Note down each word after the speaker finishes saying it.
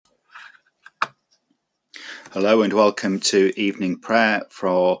Hello and welcome to evening prayer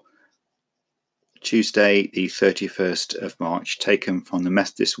for Tuesday the 31st of March, taken from the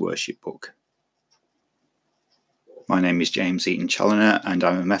Methodist Worship Book. My name is James Eaton Challoner and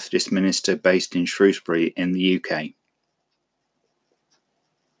I'm a Methodist minister based in Shrewsbury in the UK.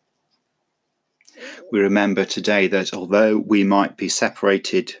 We remember today that although we might be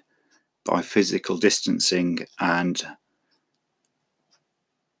separated by physical distancing and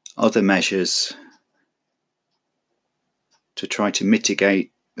other measures to try to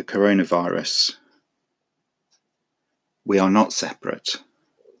mitigate the coronavirus, we are not separate.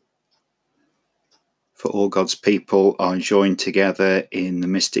 For all God's people are joined together in the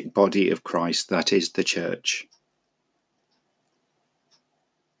mystic body of Christ, that is the Church.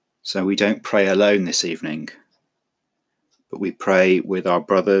 So we don't pray alone this evening, but we pray with our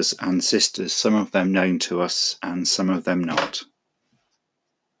brothers and sisters, some of them known to us and some of them not.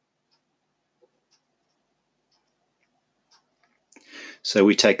 So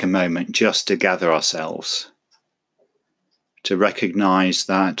we take a moment just to gather ourselves, to recognise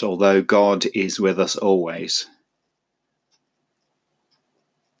that although God is with us always,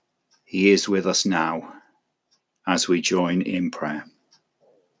 He is with us now as we join in prayer.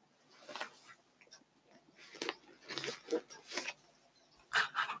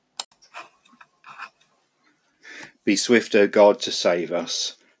 Be swift, O God, to save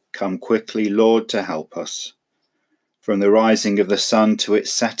us. Come quickly, Lord, to help us. From the rising of the sun to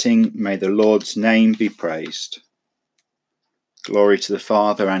its setting, may the Lord's name be praised. Glory to the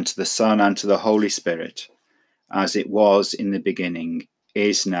Father, and to the Son, and to the Holy Spirit, as it was in the beginning,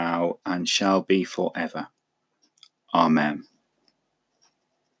 is now, and shall be forever. Amen.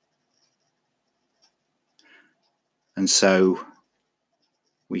 And so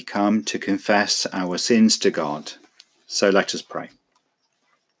we come to confess our sins to God. So let us pray.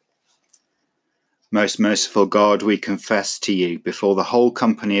 Most merciful God, we confess to you before the whole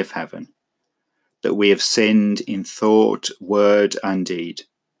company of heaven that we have sinned in thought, word, and deed,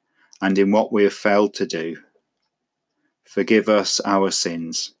 and in what we have failed to do. Forgive us our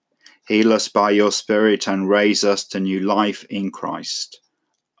sins. Heal us by your Spirit and raise us to new life in Christ.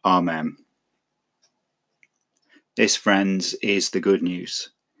 Amen. This, friends, is the good news.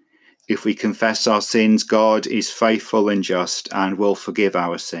 If we confess our sins, God is faithful and just and will forgive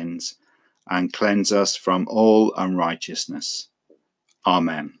our sins and cleanse us from all unrighteousness.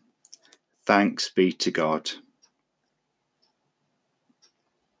 Amen. Thanks be to God.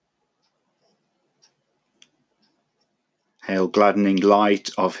 Hail, gladdening light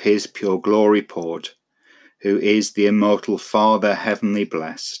of his pure glory poured, who is the immortal Father, heavenly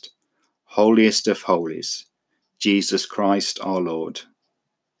blessed, holiest of holies, Jesus Christ our Lord.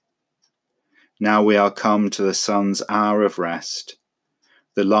 Now we are come to the sun's hour of rest.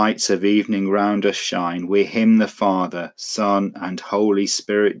 The lights of evening round us shine. We hymn the Father, Son, and Holy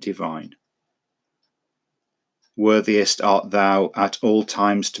Spirit divine. Worthiest art thou at all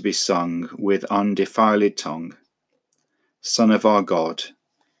times to be sung with undefiled tongue. Son of our God,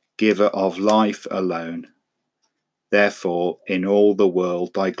 giver of life alone. Therefore, in all the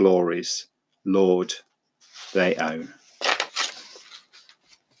world thy glories, Lord, they own.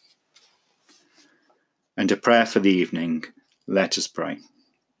 And a prayer for the evening, let us pray.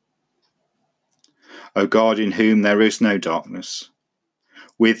 O God, in whom there is no darkness,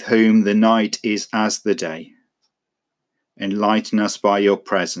 with whom the night is as the day, enlighten us by your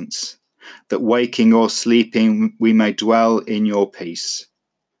presence, that waking or sleeping we may dwell in your peace.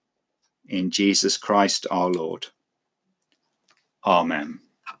 In Jesus Christ our Lord. Amen.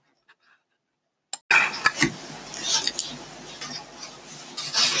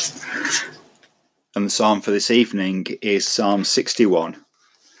 And the psalm for this evening is Psalm 61.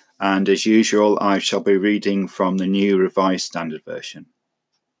 And as usual, I shall be reading from the New Revised Standard Version.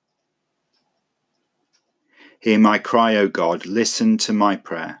 Hear my cry, O God, listen to my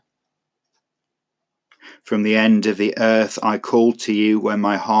prayer. From the end of the earth I call to you when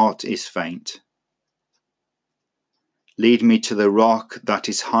my heart is faint. Lead me to the rock that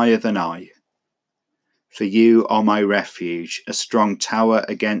is higher than I. For you are my refuge, a strong tower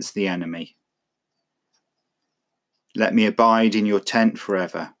against the enemy. Let me abide in your tent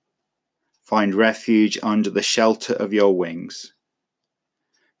forever. Find refuge under the shelter of your wings.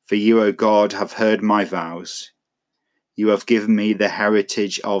 For you, O God, have heard my vows. You have given me the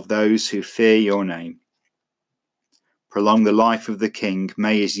heritage of those who fear your name. Prolong the life of the king.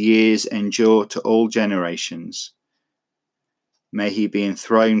 May his years endure to all generations. May he be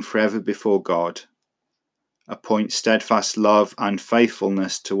enthroned forever before God. Appoint steadfast love and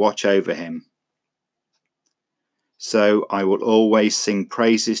faithfulness to watch over him. So I will always sing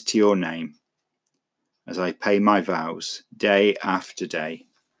praises to your name, as I pay my vows day after day.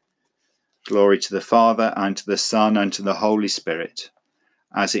 Glory to the Father, and to the Son, and to the Holy Spirit,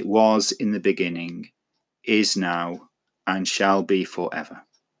 as it was in the beginning, is now, and shall be forever.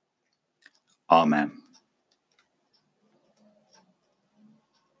 Amen.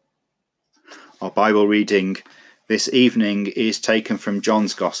 Our Bible reading this evening is taken from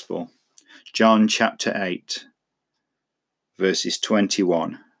John's Gospel, John chapter 8, verses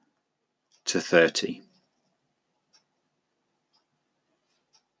 21 to 30.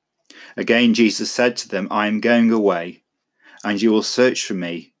 Again Jesus said to them, I am going away, and you will search for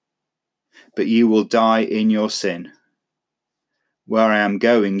me, but you will die in your sin. Where I am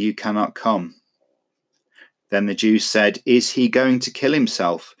going, you cannot come. Then the Jews said, Is he going to kill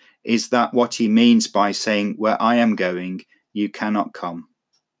himself? Is that what he means by saying, Where I am going, you cannot come?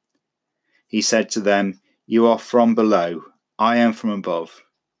 He said to them, You are from below, I am from above.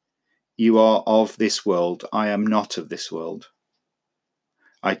 You are of this world, I am not of this world.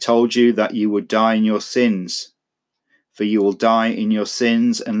 I told you that you would die in your sins, for you will die in your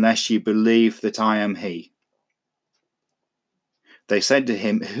sins unless you believe that I am he. They said to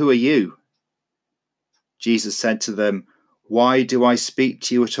him, Who are you? Jesus said to them, Why do I speak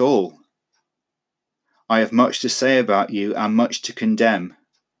to you at all? I have much to say about you and much to condemn,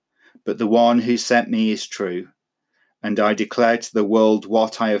 but the one who sent me is true, and I declare to the world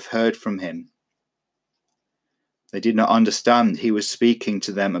what I have heard from him. They did not understand he was speaking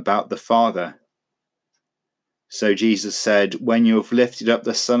to them about the Father. So Jesus said, When you have lifted up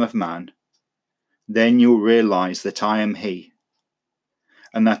the Son of Man, then you will realize that I am he,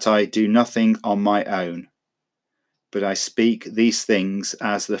 and that I do nothing on my own, but I speak these things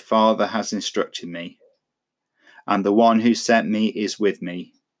as the Father has instructed me, and the one who sent me is with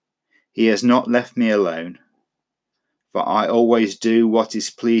me. He has not left me alone, for I always do what is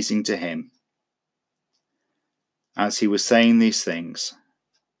pleasing to him. As he was saying these things,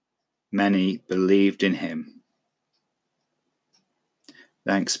 many believed in him.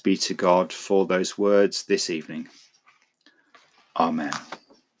 Thanks be to God for those words this evening. Amen.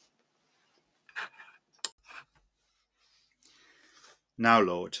 Now,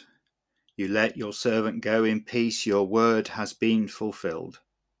 Lord, you let your servant go in peace. Your word has been fulfilled.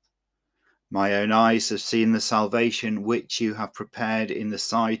 My own eyes have seen the salvation which you have prepared in the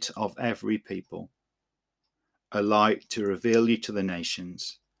sight of every people, a light to reveal you to the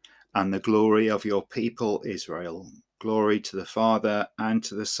nations, and the glory of your people Israel. Glory to the Father, and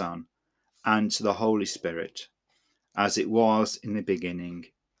to the Son, and to the Holy Spirit, as it was in the beginning,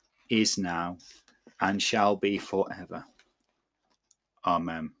 is now, and shall be forever.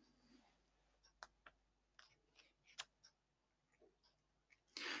 Amen.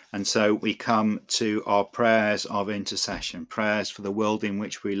 And so we come to our prayers of intercession, prayers for the world in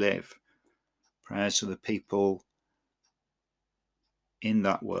which we live, prayers for the people in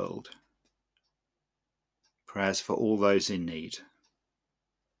that world, prayers for all those in need.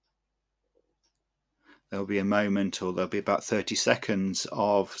 There'll be a moment, or there'll be about 30 seconds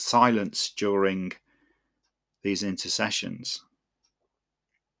of silence during these intercessions.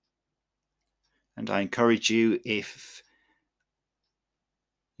 And I encourage you, if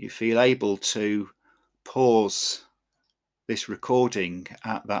you feel able, to pause this recording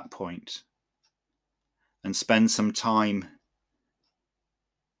at that point and spend some time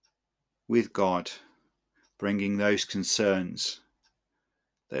with God, bringing those concerns,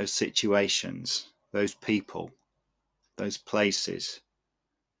 those situations, those people, those places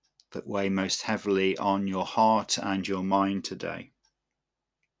that weigh most heavily on your heart and your mind today.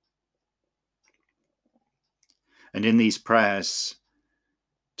 And in these prayers,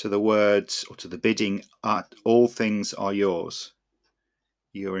 to the words or to the bidding, all things are yours,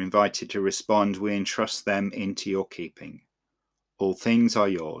 you are invited to respond, we entrust them into your keeping. All things are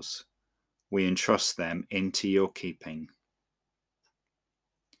yours, we entrust them into your keeping.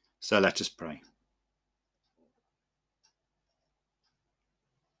 So let us pray.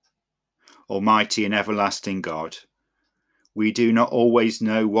 Almighty and everlasting God, we do not always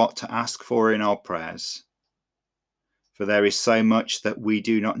know what to ask for in our prayers, for there is so much that we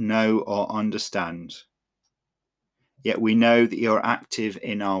do not know or understand. Yet we know that you are active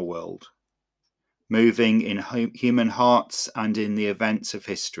in our world, moving in human hearts and in the events of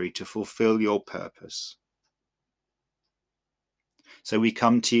history to fulfill your purpose. So we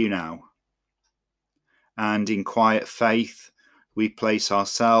come to you now, and in quiet faith we place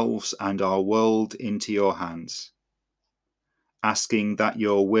ourselves and our world into your hands, asking that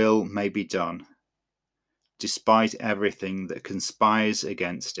your will may be done, despite everything that conspires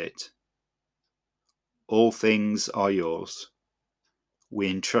against it. All things are yours. We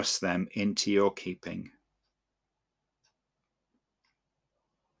entrust them into your keeping.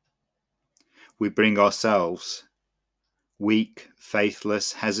 We bring ourselves, weak,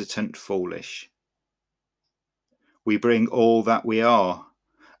 faithless, hesitant, foolish. We bring all that we are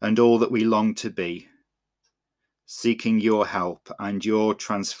and all that we long to be, seeking your help and your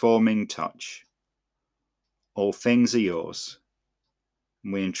transforming touch. All things are yours,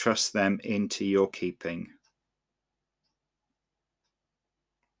 and we entrust them into your keeping.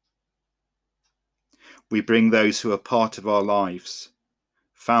 We bring those who are part of our lives,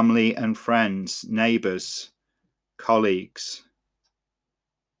 family and friends, neighbours, colleagues,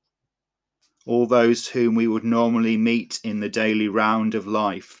 all those whom we would normally meet in the daily round of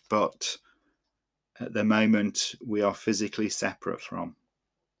life, but at the moment we are physically separate from.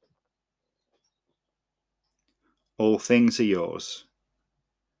 All things are yours.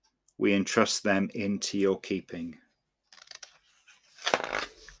 We entrust them into your keeping.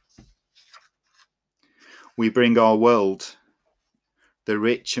 We bring our world, the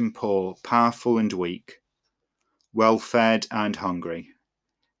rich and poor, powerful and weak, well-fed and hungry,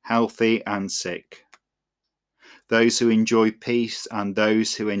 healthy and sick, those who enjoy peace and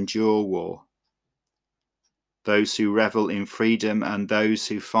those who endure war, those who revel in freedom and those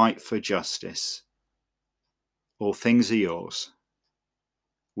who fight for justice. All things are yours.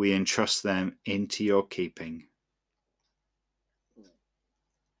 We entrust them into your keeping.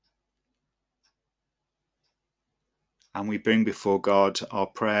 And we bring before God our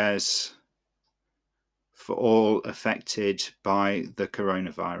prayers for all affected by the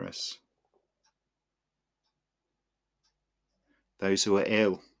coronavirus. Those who are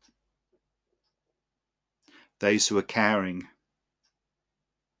ill, those who are caring,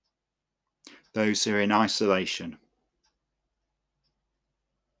 those who are in isolation,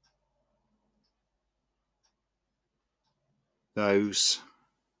 those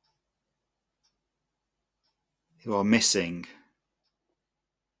who are missing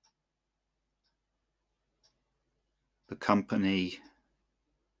the company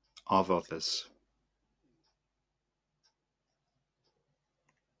of others.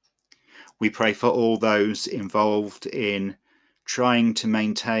 We pray for all those involved in trying to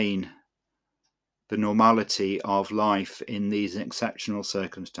maintain the normality of life in these exceptional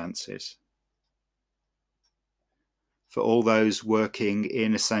circumstances. For all those working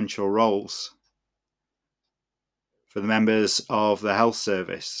in essential roles, for the members of the health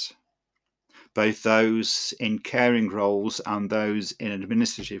service, both those in caring roles and those in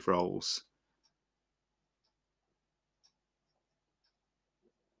administrative roles,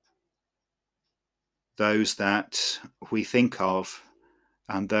 those that we think of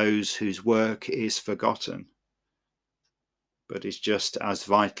and those whose work is forgotten, but is just as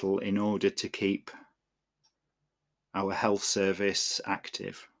vital in order to keep our health service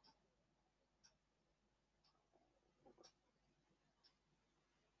active.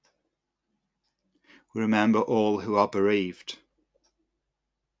 We remember all who are bereaved,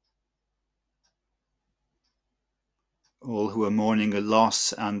 all who are mourning a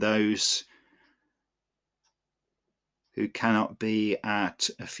loss, and those who cannot be at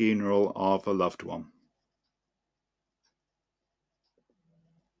a funeral of a loved one.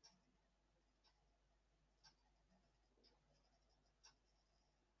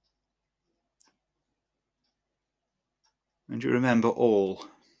 And you remember all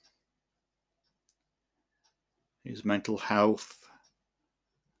whose mental health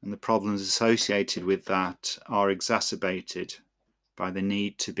and the problems associated with that are exacerbated by the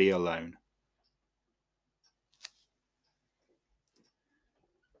need to be alone.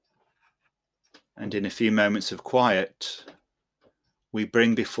 And in a few moments of quiet, we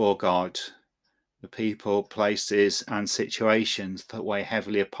bring before God the people, places, and situations that weigh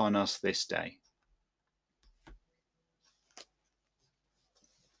heavily upon us this day.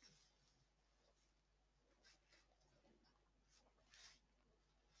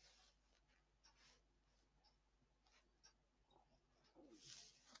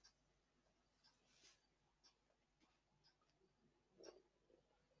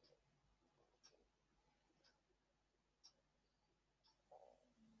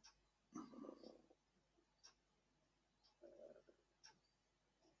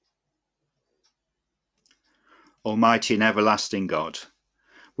 Almighty and everlasting God,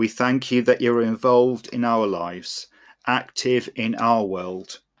 we thank you that you're involved in our lives, active in our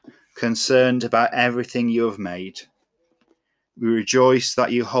world, concerned about everything you have made. We rejoice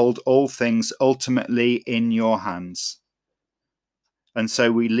that you hold all things ultimately in your hands. And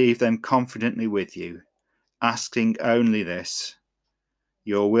so we leave them confidently with you, asking only this: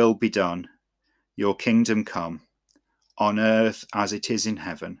 your will be done, your kingdom come, on earth as it is in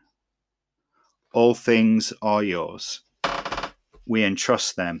heaven. All things are yours. We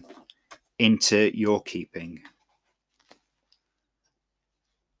entrust them into your keeping.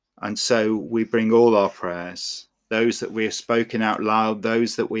 And so we bring all our prayers, those that we have spoken out loud,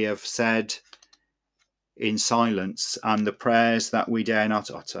 those that we have said in silence, and the prayers that we dare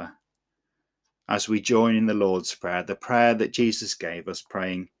not utter, as we join in the Lord's Prayer, the prayer that Jesus gave us,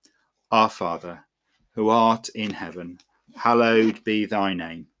 praying, Our Father, who art in heaven, hallowed be thy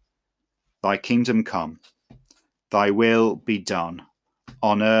name. Thy kingdom come, thy will be done,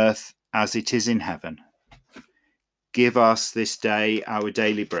 on earth as it is in heaven. Give us this day our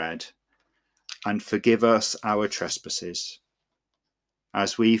daily bread, and forgive us our trespasses,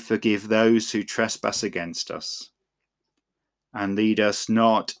 as we forgive those who trespass against us. And lead us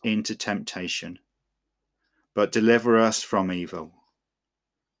not into temptation, but deliver us from evil.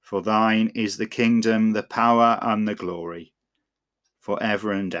 For thine is the kingdom, the power, and the glory, for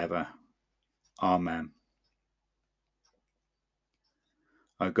ever and ever. Amen.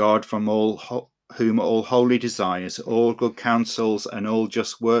 O God, from whom all holy desires, all good counsels, and all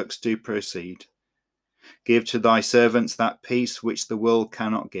just works do proceed, give to thy servants that peace which the world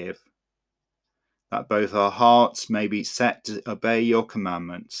cannot give, that both our hearts may be set to obey your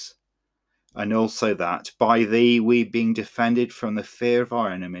commandments, and also that, by thee we, being defended from the fear of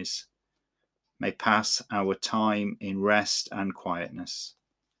our enemies, may pass our time in rest and quietness.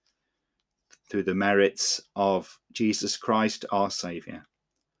 Through the merits of Jesus Christ our Saviour.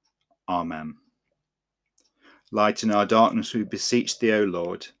 Amen. Lighten our darkness, we beseech thee, O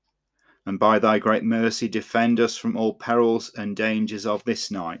Lord, and by thy great mercy defend us from all perils and dangers of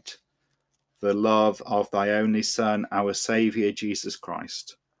this night, for the love of thy only Son, our Saviour, Jesus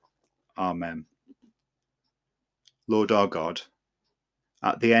Christ. Amen. Lord our God,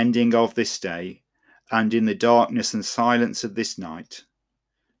 at the ending of this day, and in the darkness and silence of this night,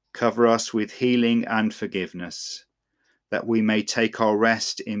 cover us with healing and forgiveness, that we may take our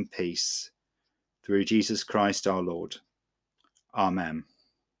rest in peace, through Jesus Christ our Lord. Amen.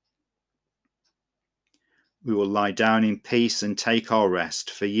 We will lie down in peace and take our rest,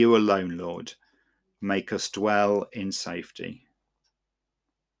 for you alone, Lord, make us dwell in safety.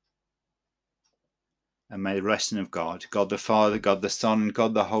 And may the blessing of God, God the Father, God the Son, and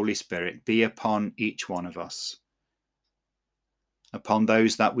God the Holy Spirit be upon each one of us, upon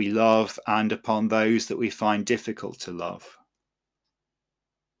those that we love and upon those that we find difficult to love,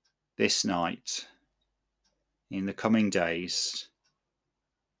 this night, in the coming days,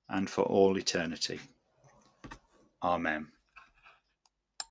 and for all eternity. Amen.